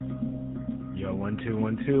Yo, 1 2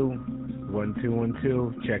 1 2, 1 2 1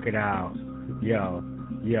 2. Check it out. Yo.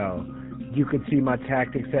 You could see my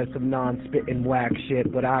tactics as some non-spitting whack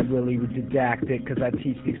shit, but I really was didactic, cause I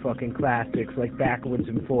teach these fucking classics like backwards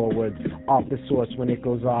and forwards, off the source when it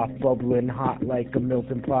goes off, bubbling hot like a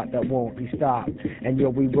Milton plot that won't be stopped. And yo,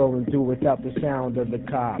 we rolling through without the sound of the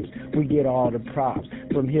cops. We get all the props,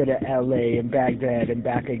 from here to LA and Baghdad and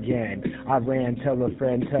back again. I ran, tell a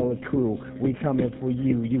friend, tell a crew, we coming for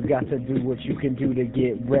you. You got to do what you can do to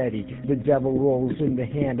get ready. The devil rolls in the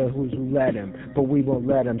hand of who's who let him, but we won't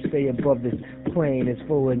let him. Stay above this plane is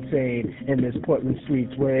full insane in this Portland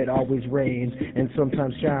streets where it always rains and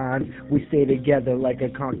sometimes shines. We stay together like a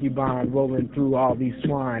concubine rolling through all these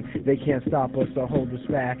swine. They can't stop us or hold us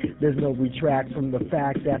back. There's no retract from the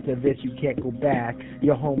facts. After this you can't go back.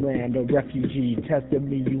 Your homeland a refugee. Testing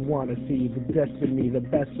me, you wanna see the destiny, the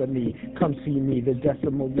best of me. Come see me. The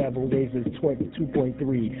decimal level raises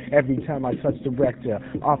 2.3 every time I touch the rector.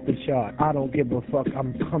 Off the chart. I don't give a fuck.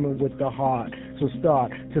 I'm coming with the heart. So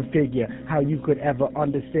start to figure how you could ever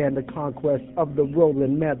understand the conquest of the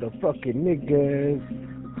rolling motherfucking niggas.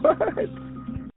 What?